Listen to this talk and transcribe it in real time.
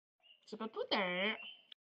吃个土豆儿，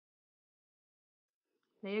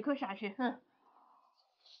来一口下去，很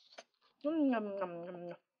久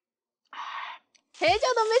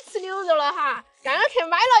都没吃牛肉了哈，刚刚去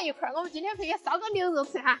买了一块，我们今天可以烧个牛肉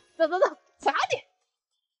吃哈。走，吃快点！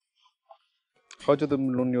好久都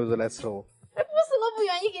没弄牛肉来吃了。哎，不是我不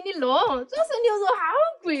愿意给你弄，主要是牛肉好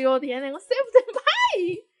贵哦，天呐，我舍不得买。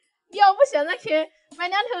要不现在去买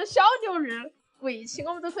2头小牛肉，贵起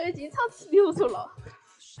我们都可以经常吃牛肉了。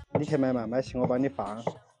你去买嘛，买起我帮你放。我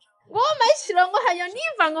买齐了，我还要你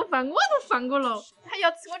帮我放，我都放过了，还要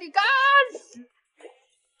吃我的咖喱。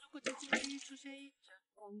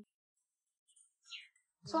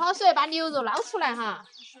焯好水，把牛肉捞出来哈，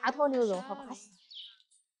大坨牛肉好巴适。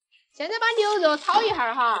现在把牛肉炒一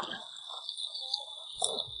下哈，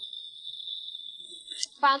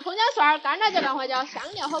放葱姜蒜、干辣椒、干花椒、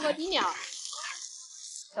香料和个底料，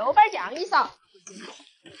豆瓣酱1勺，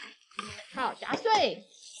好加水，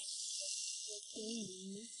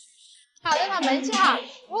好让它焖起哈。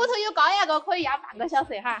屋头有高压锅可以压半个小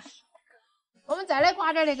时哈。我们再来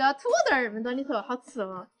刮点那个土豆儿，焖到里头，好吃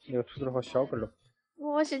哦。那个土豆好小个儿了。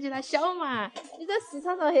我嫌弃它小嘛，你在市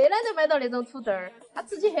场上很难得买到那种土豆儿，它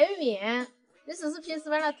吃起很面。你是不是平时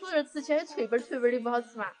买那土豆儿吃起来脆脆的不好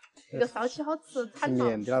吃嘛？这个烧起好吃惨了。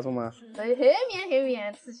面的那种吗？对，很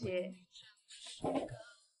面吃起。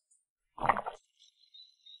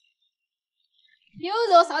牛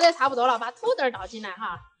肉烧得差不多了，把土豆儿倒进来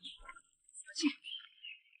哈。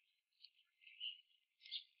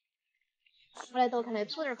我来读看那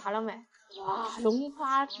土豆趴了没？哇，龙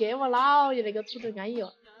花这么老，那个土豆安逸哦。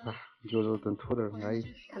啊，牛肉炖土豆安逸。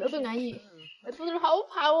看到都安逸。那土豆好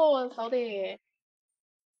怕哦，烧得。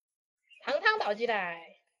汤倒进来，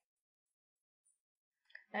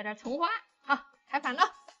来点葱花，好，开饭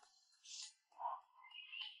了。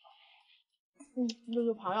牛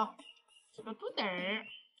肉泡了，这个土豆儿。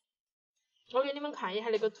我给你们看一下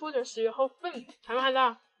那个土豆是有好粉，看没看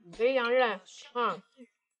到？这样儿来，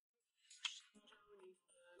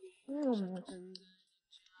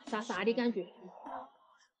啥的感觉？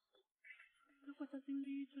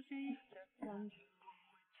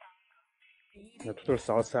那土豆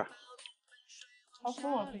是好吃啊！好吃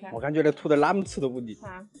哦，我感觉那土豆哪么吃都不腻。土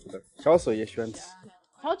豆小时候也喜欢吃。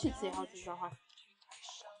炒去吃也好吃噻哈。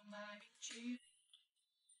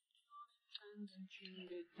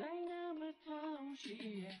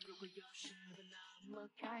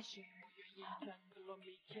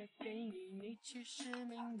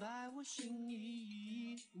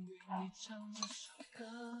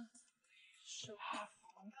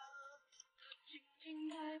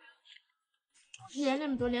练那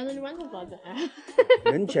么多年了，你晚上做啥子？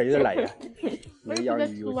扔起来有点赖呀。我又不该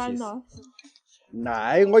吃完了。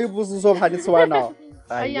赖，我又不是说怕你吃完了。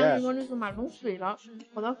哎呀，我跟你说嘛，弄碎了，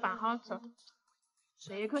或者饭好吃。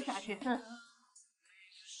这一口下去，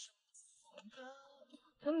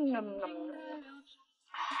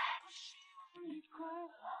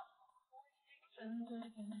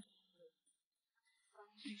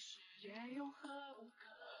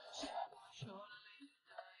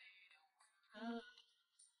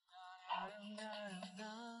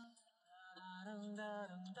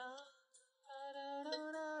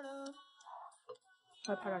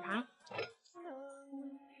再泡点汤。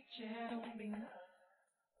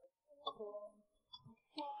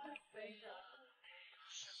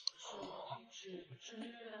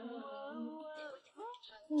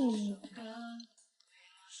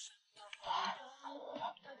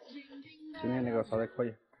今天那个烧的可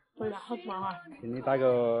以。可以吧，好吃嘛哈。给你打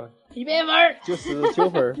个100分儿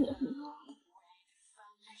，99分。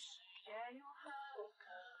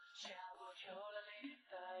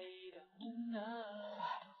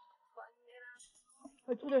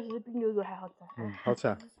这土豆是比牛肉还好吃。好吃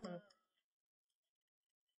啊。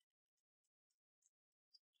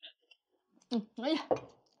哎呀，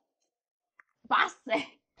巴适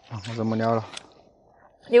哎。我这么了了。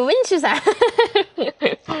你稳起噻。Hello，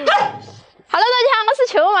 大家好，我是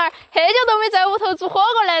秋妹儿，很久都没在屋头煮火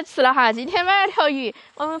锅来吃了哈。今天买了条鱼，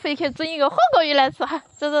我们回去整一个火锅鱼来吃哈。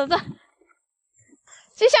走，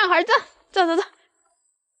去想会儿走。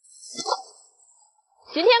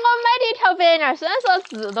今天我买的一条白鲢，虽然说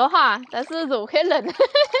字多哈，但是肉很嫩。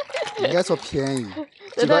应该说便宜，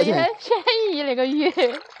这个也很便宜那个鱼。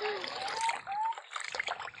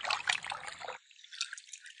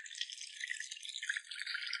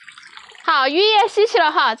好，鱼也洗起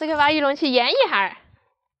了哈，这个把鱼弄去腌一下。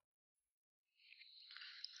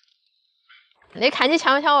你看你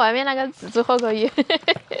像不像外面那个自助火锅鱼？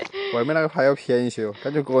外面那个还要便宜些哦，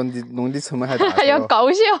感觉个人的弄的成本还大。还要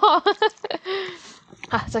高些哦。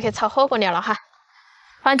好，这去炒火锅料了哈，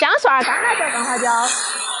放姜蒜、干辣椒、干花椒。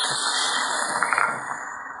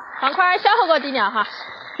放块小火锅底料哈。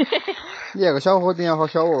你那个小火底料好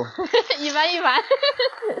小哦。一般一般。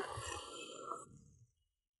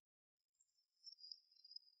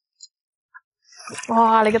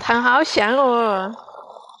哇，那个汤好香哦！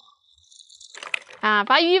啊，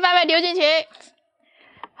把鱼摆摆丢进去，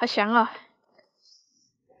好香哦！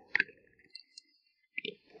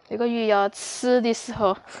这个鱼要吃的时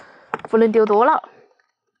候不能丢多了，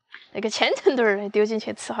那个千层墩儿丢进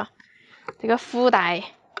去吃哈。这个福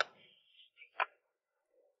袋，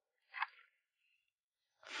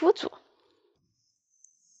腐竹。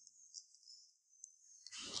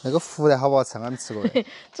那个福袋好不好吃？俺没吃过。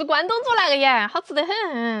做关东煮那个呀，好吃得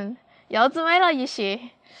很。柚子买了一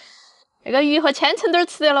些，那个鱼和千层墩儿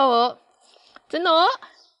吃得了哦，真的哦。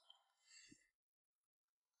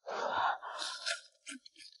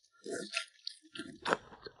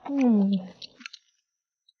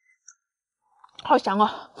好香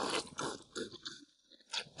哦！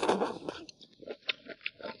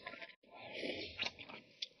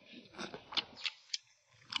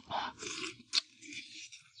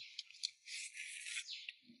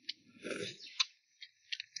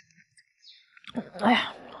哎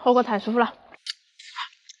呀，火锅太舒服了。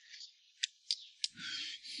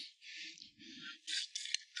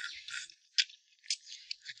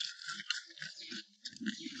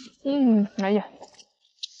哎呀，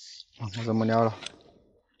我这没料了。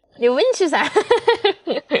你稳起噻。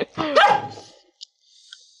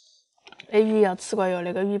那鱼要吃过哟，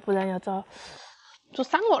那个鱼不然要遭煮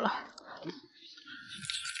散锅了。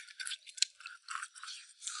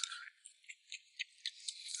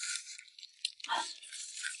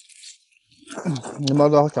你毛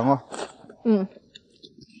子好香哦。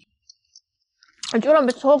我久了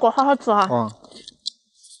没吃火锅，好好吃哈。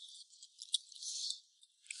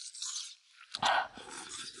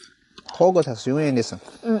火锅才是永远的事。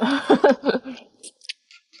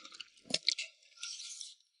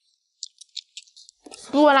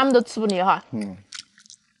煮完他们都吃不腻哈。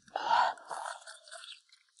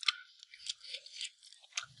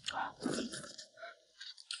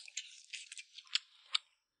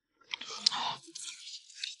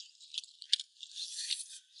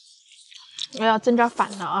我要整点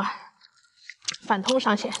饭了啊！饭桶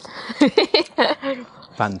上线。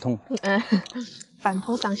饭桶。饭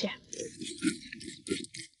桶上线。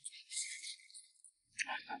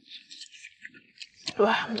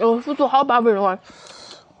哇，腐竹好巴味哦！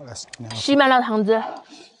吸满了汤汁。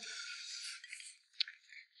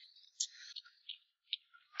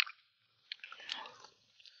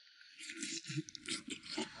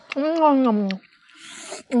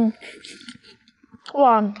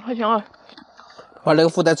哇，好香啊！把那个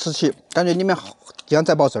福袋吃起，感觉里面好像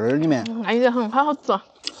在爆汁儿里面。那也很好吃。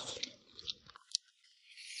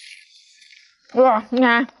哇，你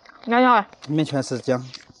看，下里面全是讲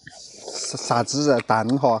啥子蛋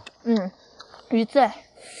哈。鱼子。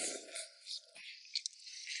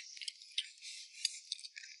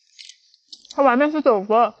它外面是豆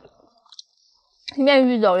腐，里面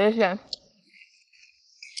鱼肉也是。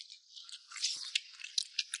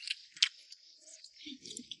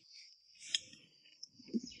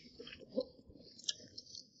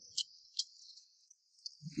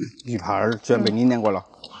鱼盘儿居然被你练过了。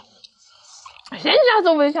先下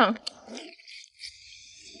手为强。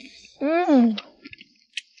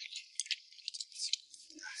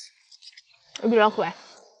有点会。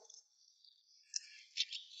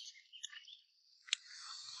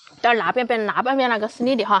点辣边边那个是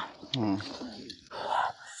你的哈。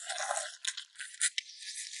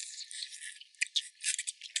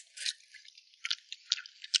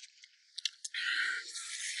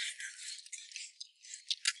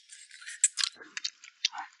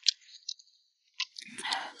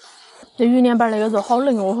这鱼年板那个肉好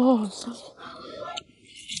嫩哦。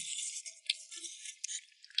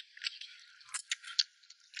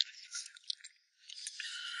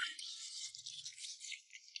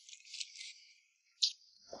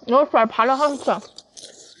我蒜趴了好吃。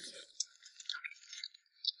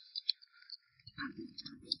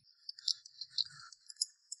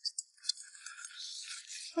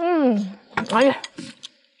哎呀，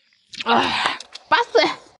巴适。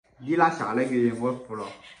你拿下那个我服了。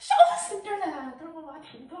小声点来，等会儿我妈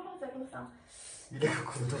听到了在路上。你那个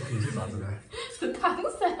裤头配的啥子呢？是汤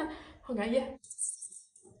噻，好安逸。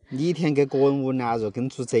你一天跟个人无聊，跟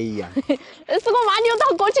做贼一样。那是我妈扭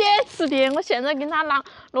到过节吃的，我现在给她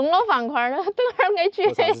弄了饭块儿，等会儿挨煮。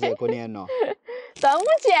过啥子节？过年了。端午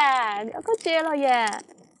节要过节了耶！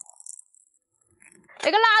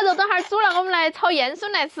那个腊肉等会儿煮了，我们来炒燕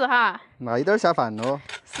笋来吃哈。那一点下饭咯。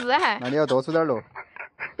是哈。那你要多出点喽。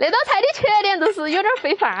那道菜的缺点就是有点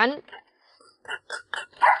费饭。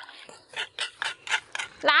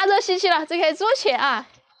腊肉洗起了，就可以煮去啊。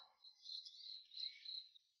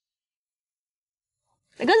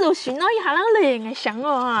那个肉熏了一下，啷个那个香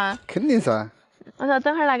哦哈！肯定噻。我说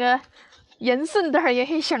等会儿那个烟笋等会儿也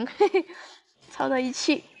很香，嘿嘿，炒到一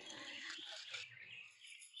起。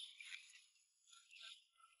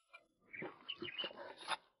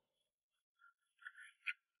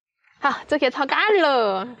好，就可以炒咖喱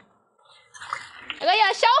了。那个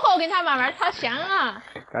要小火给它慢慢炒香啊。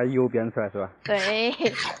把油煸出来是吧？对。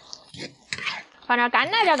放点干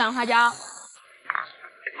辣椒、干花椒。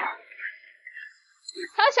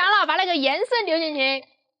炒香了，把那个烟笋丢进去。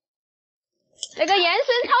那个烟笋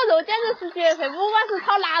炒肉简直是绝配，不管是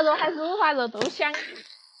炒腊肉还是五花肉都香。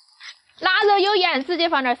腊肉有盐，直接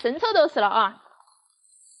放点生抽就是了啊。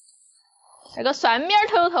那个蒜苗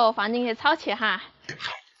头放进去炒去哈。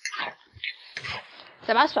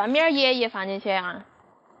再把蒜苗叶放进去啊，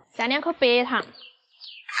下2颗白糖，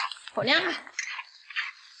和2下。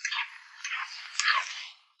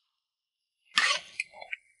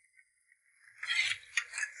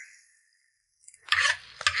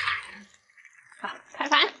好，开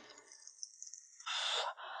饭。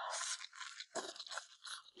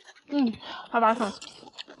好巴适，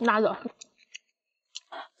腊肉。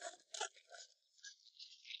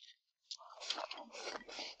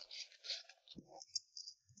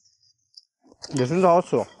这笋子好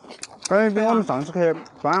吃哦，感觉比我们上次去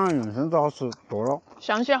端阳用笋子好吃多了。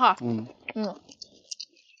香些哈。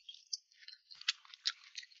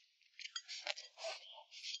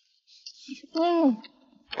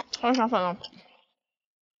好下饭了。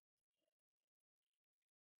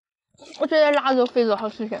我觉得腊肉肥肉好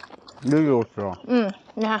吃些。有油吃哦。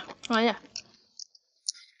你看，看一下。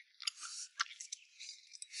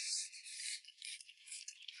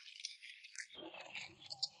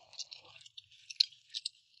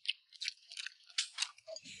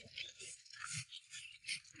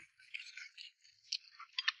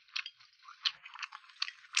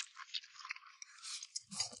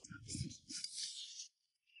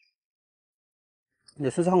这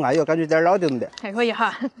笋子好爱哟，感觉有点老定的。还可以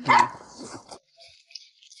哈。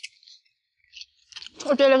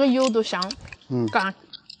我觉得那个油都香。干。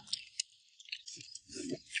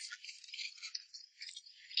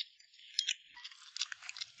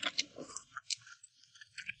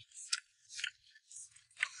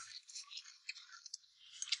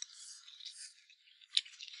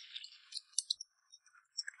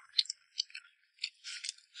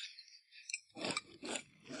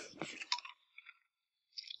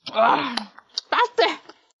啊，打死！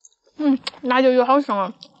辣椒油好香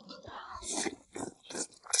啊！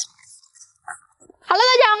 Hello，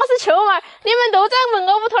 大家好，我是秋妹。你们都在问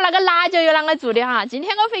我屋头那个辣椒油啷个做的哈？今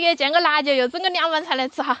天我回去煎个辣椒油，整个凉拌菜来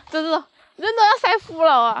吃哈。走，人都要晒服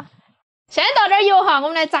了啊！先倒点油哈，我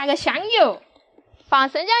们来炸个香油，放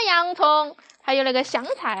生姜、洋葱，还有那个香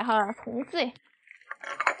菜哈、葱子、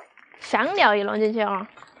香料一弄进去啊，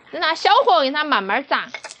让它小火给它慢慢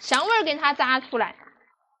炸，香味给它炸出来。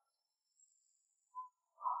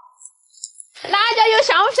 辣椒油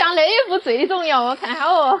香不香？那一步最重要，我看下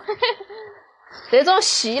哦。这种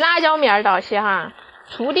细辣椒面倒些哈，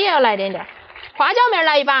粗的也要来点，花椒面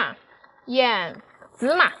来一把，盐、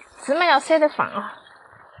芝麻要舍得放啊。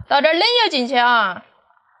倒点冷油进去啊，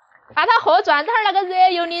把它和转，等会儿那个热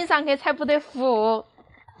油淋上去才不得糊。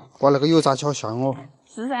哇，那个油炸起好香哦。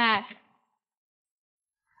是噻。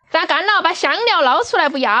炸干了，把香料捞出来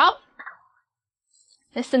不要，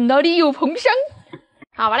那神道的油蓬香。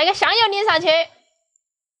 好，把那个香油淋上去，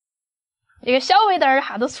那个小味道儿一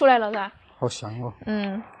下都出来了，噻。好香哦。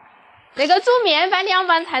那个煮面饭、凉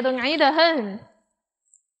拌菜都安逸得很。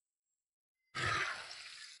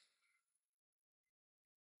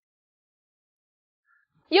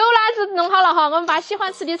油辣子弄好了哈，我们把喜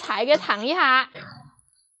欢吃的菜给烫一下，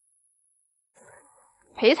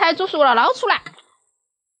配菜煮熟了捞出来，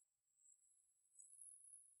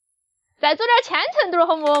再煮点千层肚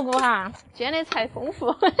和蘑菇哈，今天的菜丰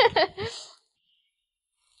富。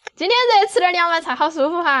今天热吃点凉拌菜好舒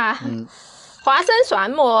服哈。花生、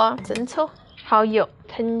蒜末、生抽、蚝油、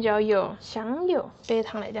藤椒油、香油、白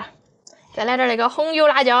糖来点，再来点那个红油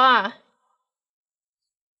辣椒啊。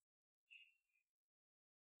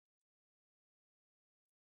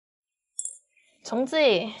葱子、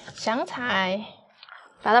香菜，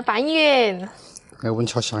把它拌匀。那闻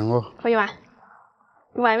起好香哦。可以吧？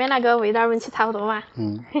跟外面那个味道闻起差不多嘛。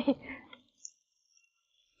嘿嘿。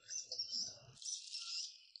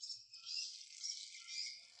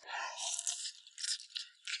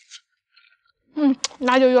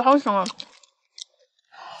辣椒油好香啊！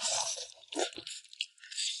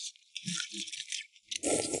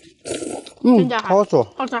好吃。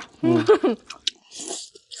好吃。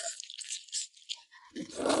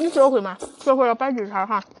学会嘛，学会了摆地摊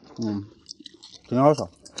哈。嗯，挺好吃。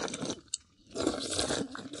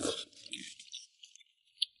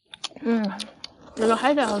这个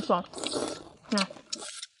海带好吃啊。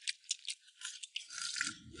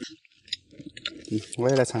我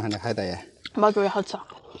也来尝尝那海带呀。毛觉得好吃啊。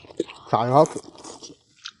啥都好吃。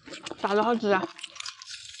啥都好吃啊。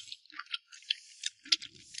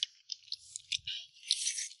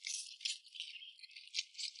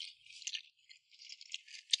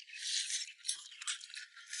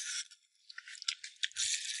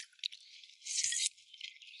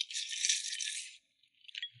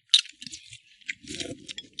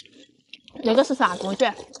那个是啥东西？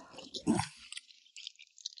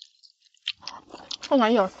好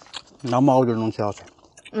安逸哦。那毛卷弄起好吃。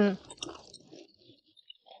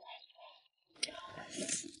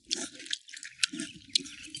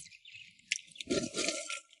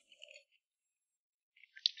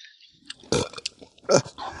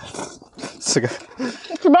吃个。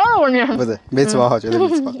吃饱了你？不是，没吃饱，绝对没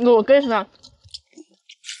吃饱。我给是啥？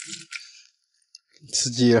吃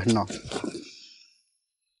急了很了。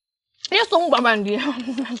你怂巴巴的。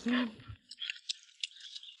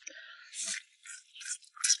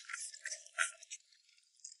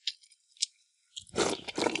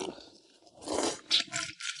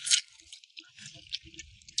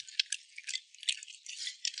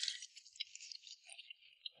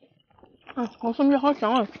我生米好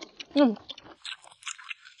香啊。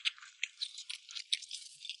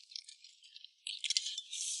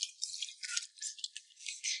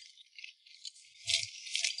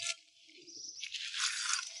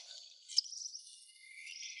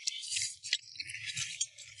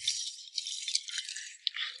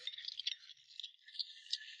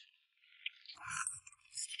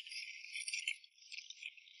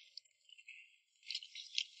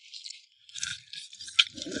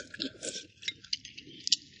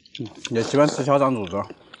也喜欢吃小长肚子。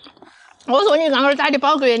我说你刚刚打的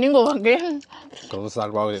饱嗝，你饿给。都是啥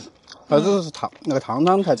的饱嗝，只是汤那个汤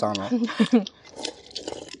太脏了。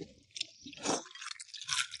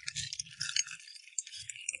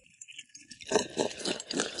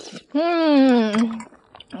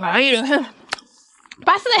安逸得很，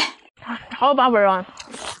巴适的，好把味儿啊！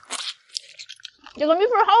这个米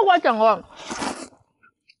粉好瓜酱哦。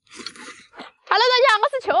Hello， 大家，我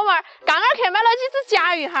是秋妹儿。刚刚去买了几只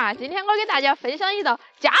甲鱼哈，今天我给大家分享一道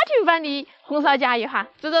家庭版的红烧甲鱼哈。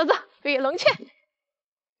走，给弄起。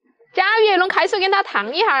甲鱼用开水给它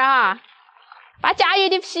烫一下哈，把甲鱼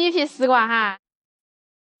的皮撕光哈，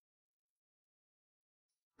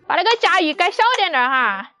把那个甲鱼改小点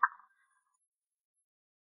哈。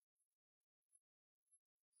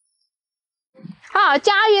好，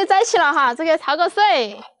甲鱼宰起了哈，这个焯个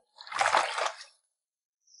水。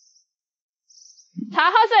焯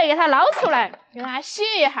好水，给它捞出来，给它洗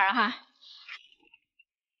一下哈。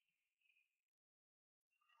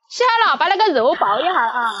洗好了，把那个肉爆一下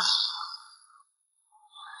啊，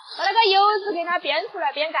把那个油脂给它煸出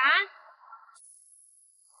来，煸干。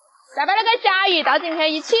再把那个甲鱼倒进去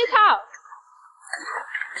一起炒，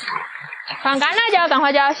放干辣椒、干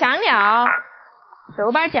花椒、香料、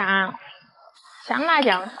豆瓣酱、香辣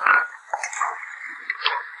酱，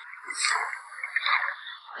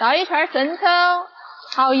倒一圈生抽、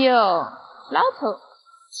蚝油、老抽。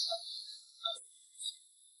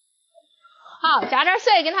好，加点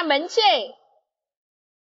水给它焖起。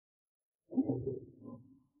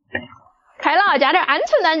开了，加点鹌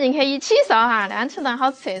鹑蛋进去一起烧哈，那鹌鹑蛋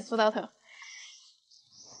好吃，煮到头。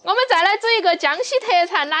我们再来煮一个江西特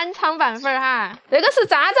产南昌拌粉哈，这个是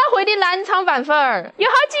渣渣烩的南昌拌粉，有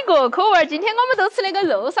好几个口味。今天我们都吃那个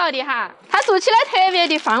肉臊的哈，它做起来特别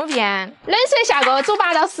的方便，冷水下锅煮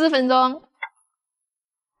8到10分钟，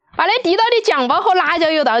把那地道的酱包和辣椒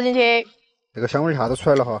油倒进去，这个香味一下都出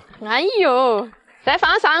来了哈。哎呦，再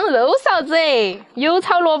放上肉臊子、油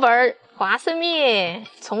炒萝卜儿、花生米、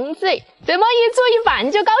葱子，这么一煮一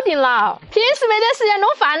拌就搞定了。平时没得时间弄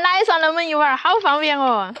饭，来上那么一碗，好方便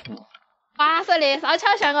哦。哇塞的烧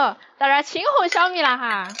烤香哦，到这儿青红小米了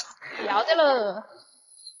哈，要得了。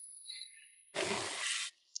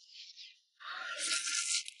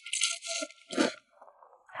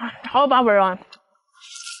好把味儿啊！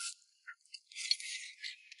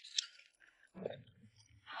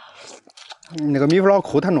那个米粉老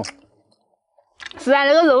抠弹了。是啊，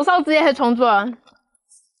那个肉臊子也很充足，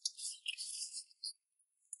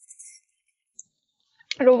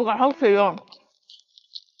肉干好脆哦。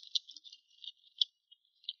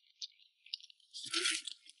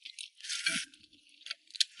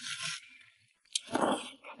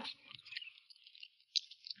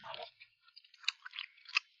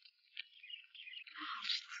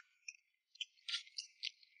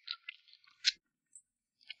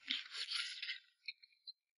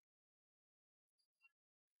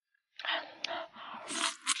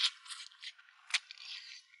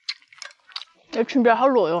这裙边好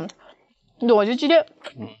糯哟，糯叽叽的。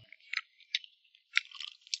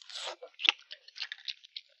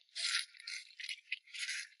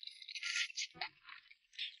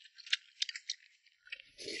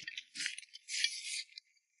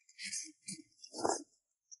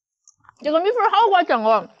这个米粉好滑酱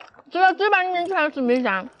哦，吃到嘴巴里面全是米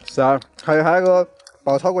香。是啊，还有它那个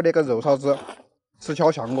爆炒过的那个肉臊子，吃起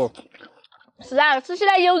好香哦。是啊，吃起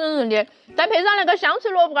来油润润的，再配上那个香脆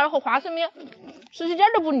萝卜干和花生米，吃起点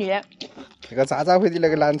都不腻。那个渣渣会的那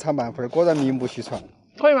个南昌拌粉果然名不虚传。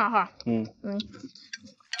可以嘛哈？嗯。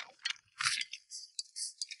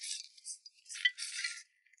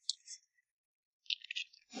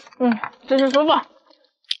真是舒服，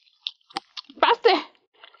巴适。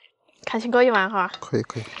看清可以吗？哈。可以。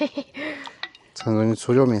承认你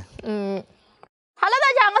粗脚面。Hello，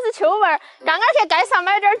 大家好，我是秋妹儿。刚刚去街上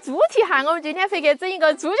买点猪蹄哈，我们今天回去整一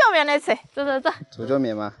个猪脚面来吃。走。猪脚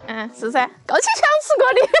面吗？是噻，高启强吃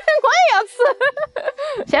过的，我也要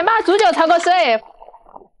吃。先把猪脚焯个水，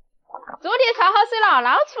猪蹄焯好水了，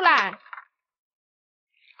捞出来。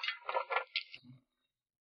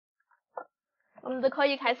我们就可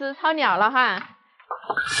以开始炒料了哈。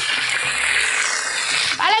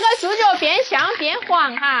把那个猪脚煸香煸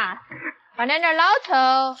黄哈。放点老抽、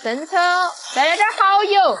生抽，再来点蚝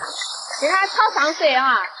油，给它炒上色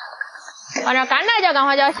哈。放点干辣椒、干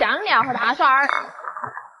花椒、香料和大蒜儿，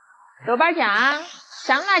豆瓣酱、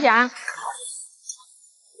香辣酱。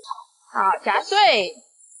好，加水。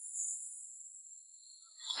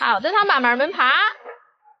好，等它慢慢焖趴。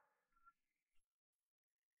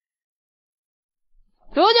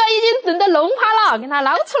猪脚已经炖得弄趴了，给它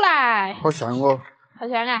捞出来。好香哦。好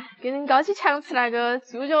香啊！跟高启强吃那个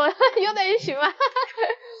猪脚有得一拼吗？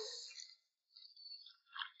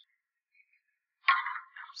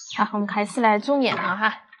好，我们开始来煮面了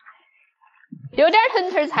哈。丢点藤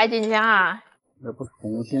藤菜进去哈。那不是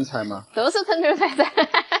红心菜吗？都是藤藤菜噻。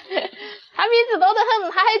它名字多得很，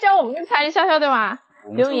它还叫瓮菜，你晓得吗？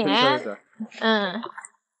丢面。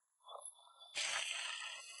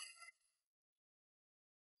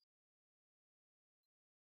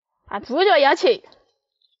把猪脚舀起。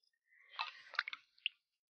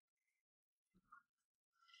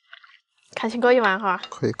看清可以吗？哈。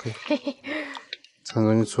可以。承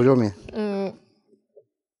认你粗脚面。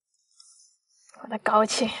把它搞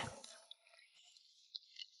起。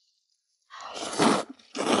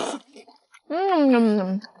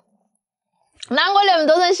难怪那么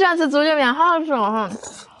多人喜欢吃猪脚面，好好吃哦哈。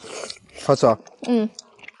好吃啊。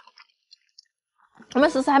我们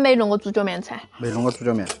是不是还没弄过猪脚面吃？没弄过猪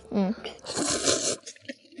脚面。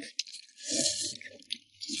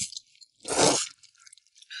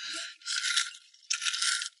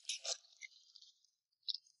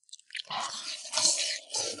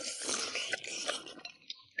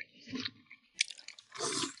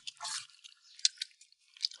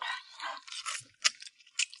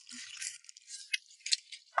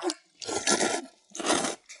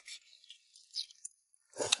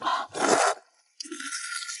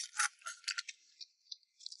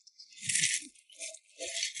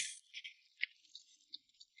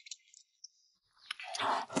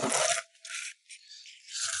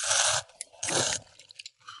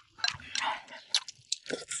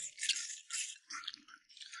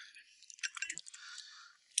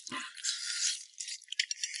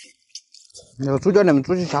那个猪脚那么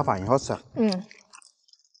煮起下饭也好吃啊。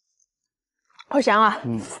好香啊。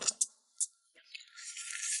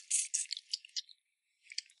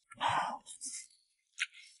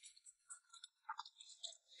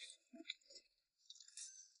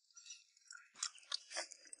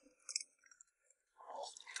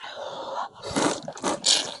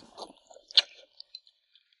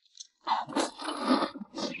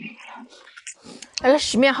那个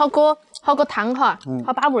细面好裹汤哈，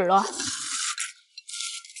好把味儿了。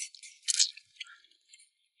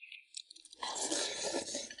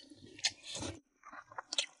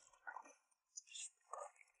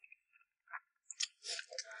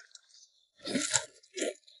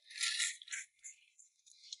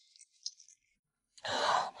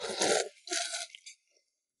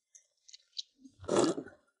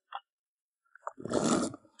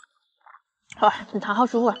哇，这汤好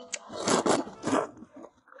舒服啊！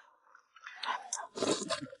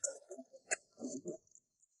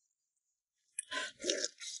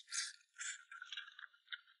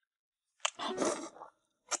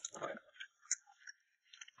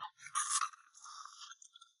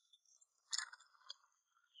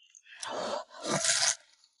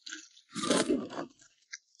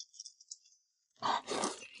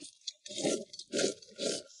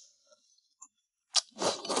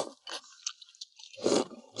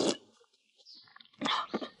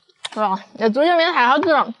哇，这猪脚面太好吃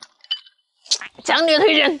了，强烈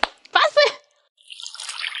推荐，巴适。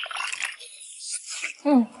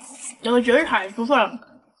这个鸡儿太舒服了。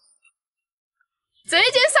最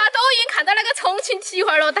近刷抖音看到那个重庆蹄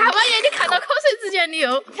花了，大半夜你看到口水直接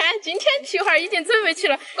流。看今天蹄花已经准备起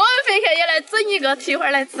了，我们回去也来整一个蹄花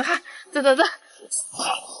来吃哈。走。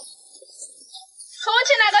重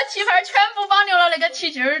庆那个蹄花全部保留了那个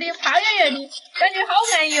蹄筋儿的花圆圆的，感觉好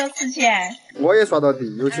安逸哦，吃起来。我也刷到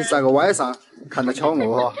底，尤其是那个晚上看到巧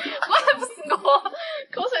饿哈。我还不是我，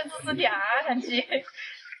口水直直掉看起。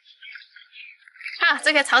好，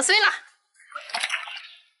这个焯水了。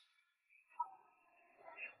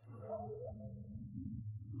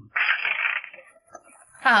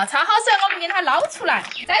好，焯好水，我们给它捞出来，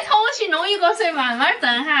再重新弄一锅水，慢慢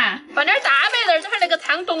炖哈，放点大白豆，这会那个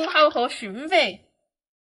汤浓好喝，熏肥。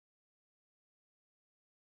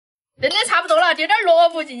炖得差不多了，丢点萝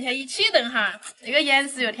卜进去一起炖哈，这个颜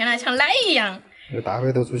色哟，天呐，像奶一样。有大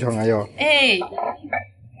白豆煮小爱哟。哎，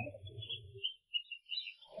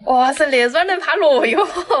哇塞，那软嫩怕落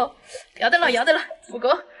哟，要得了，不够。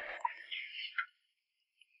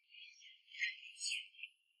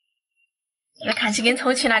那看起跟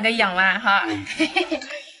重庆那个一样嘛，哈，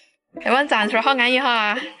那碗蘸水好安逸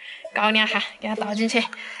哈，高粱哈，给它倒进去。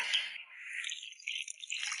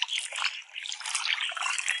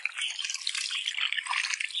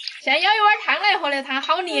现在舀一碗汤来喝，那汤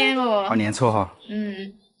好黏哦，好粘稠哈。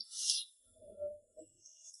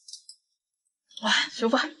哇，舒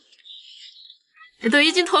服，这都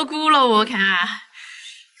已经脱骨了哦，看啊，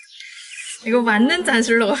那个万能蘸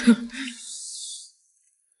水了。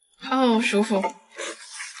好舒服，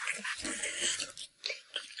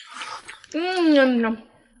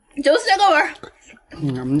就是这个味儿。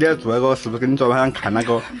你在做那个是不是跟你昨晚上看那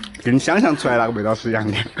个，跟你想象出来那个味道是一样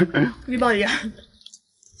的？一毛一样。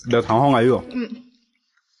那汤好安逸哦。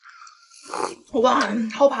哇，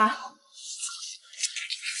好怕。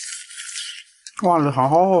哇，这汤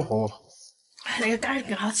好好喝。那个杆儿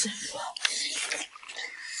更好吃。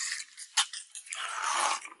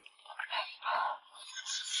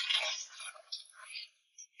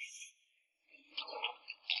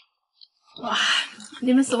哇，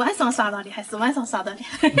你们是晚上刷到的还是晚上刷到的？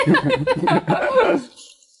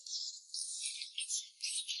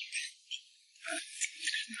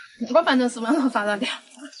我反正是晚上刷到的。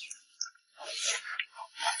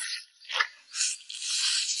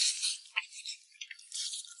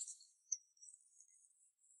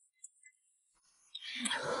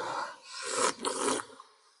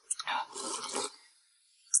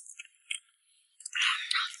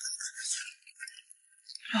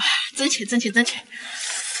哇，整齐。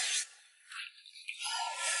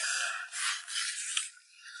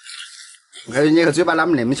我感觉你个嘴巴啷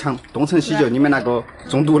么那么强？东成西就，你们那个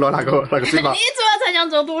中毒了那个嘴巴。你主要才像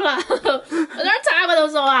中毒了，那点咋个都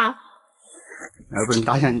说啊？那不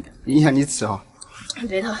能影响你吃哈。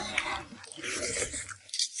对头。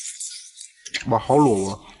哇，好糯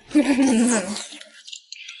哦。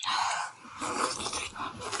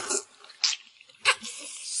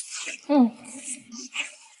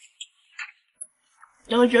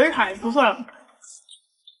这个鸡儿太舒服了。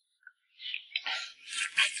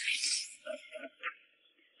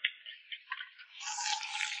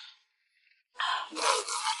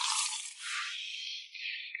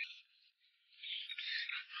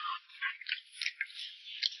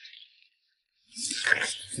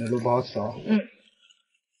那都不好吃哦。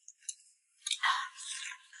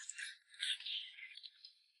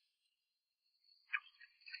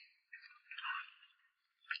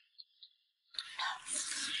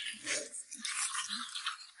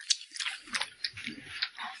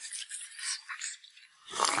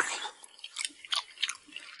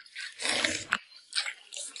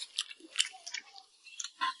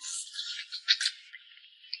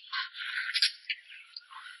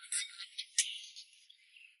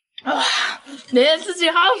那吃起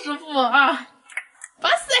好舒服啊，巴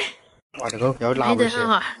适。哇，这个要拿回去。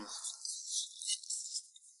Hello，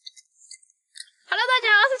 大家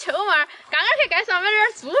好，我是秋妹儿。刚刚去街上买点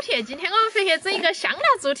猪蹄，今天我们回去整一个香辣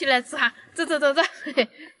猪蹄来吃哈。走。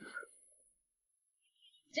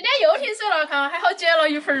今天又停水了，看还好捡了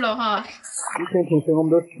一份了哈。以前停水我们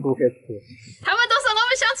都不去吃。他们都说我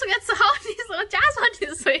们想出去吃好的，是我假装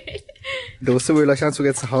停水。都是为了想出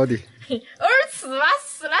去吃好的。偶尔吃嘛，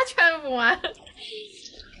吃了全部嘛。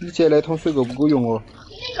你接那桶水够不够用哦？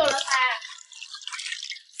已经够了噻。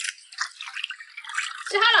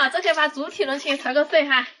洗好了，走去把猪蹄弄去焯个水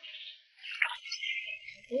哈。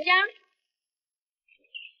猪姜。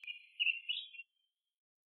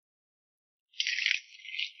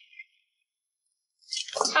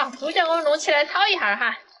好，猪脚我们弄起来炒一下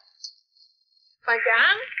哈。放姜，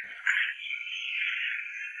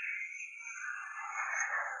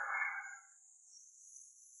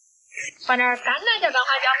放点干辣椒、干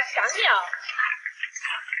花椒和香料，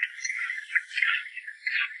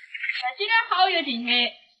再挤点蚝油进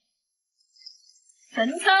去，生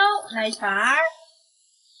抽来一圈儿，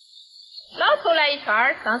老抽来一圈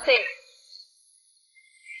儿，上色，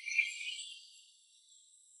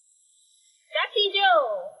加啤酒。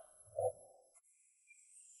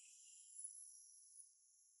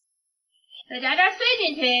 再加点水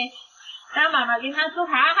进去，然后慢慢给它煮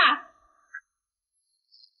开哈。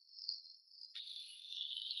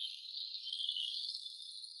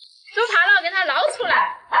煮开了，给它捞出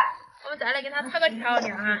来。我们再来给它炒个调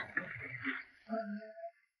料啊，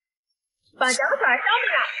放姜蒜、小米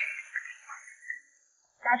辣，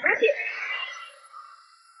加猪蹄，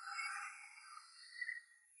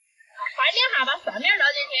翻两下，把蒜苗倒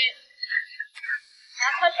进去，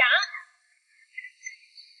让它炒香。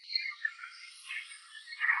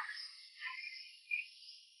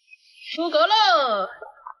 出锅喽！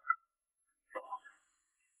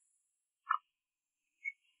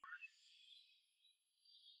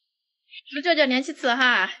猪脚就练起吃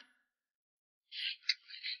哈！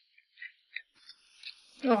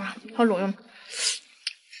哇，好糯哟！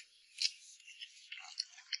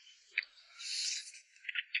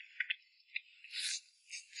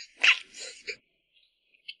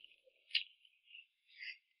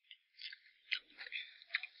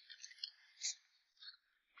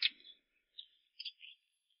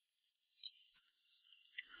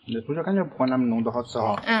那猪脚感觉不管哪么弄都好吃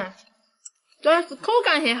哈。嗯，主要是口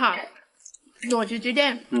感很好，糯叽叽的。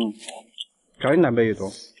嗯，胶原蛋白又多。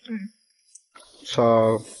嗯，吃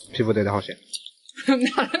了皮肤得好些。那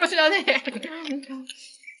我晓得。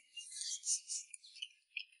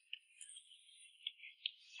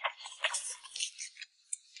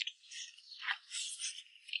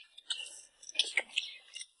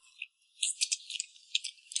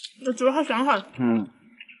这猪好香哈。嗯。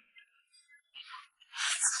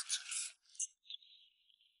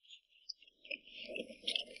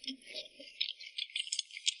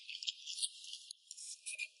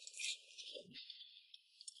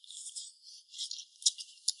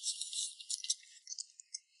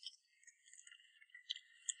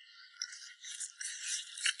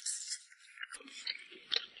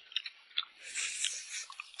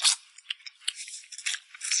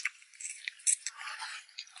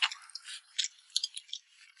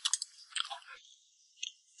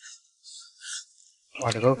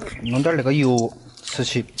 哇，这个弄点那个油，吃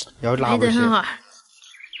起要辣味些。很好，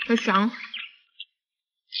很香。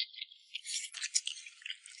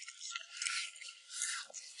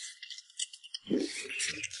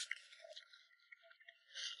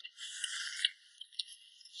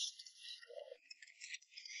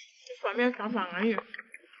蒜苗上安逸，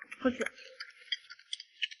好吃。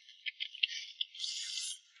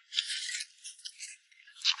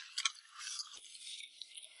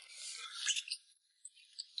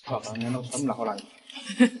 好，当年都吃不了好辣。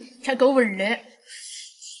才够味儿的。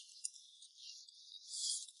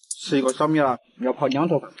吃一个小米辣要泡2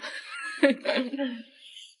坨。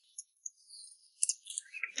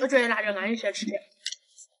我觉得辣椒安逸些吃的。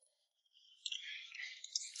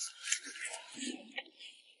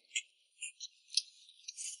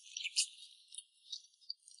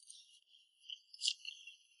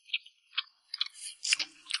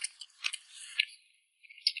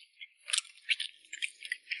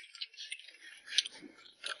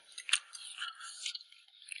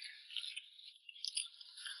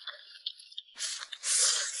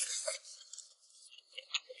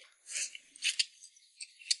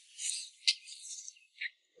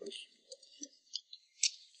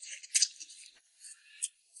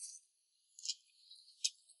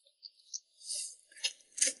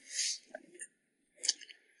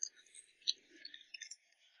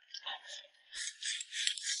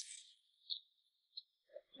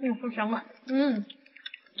好香啊！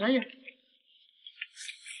安逸。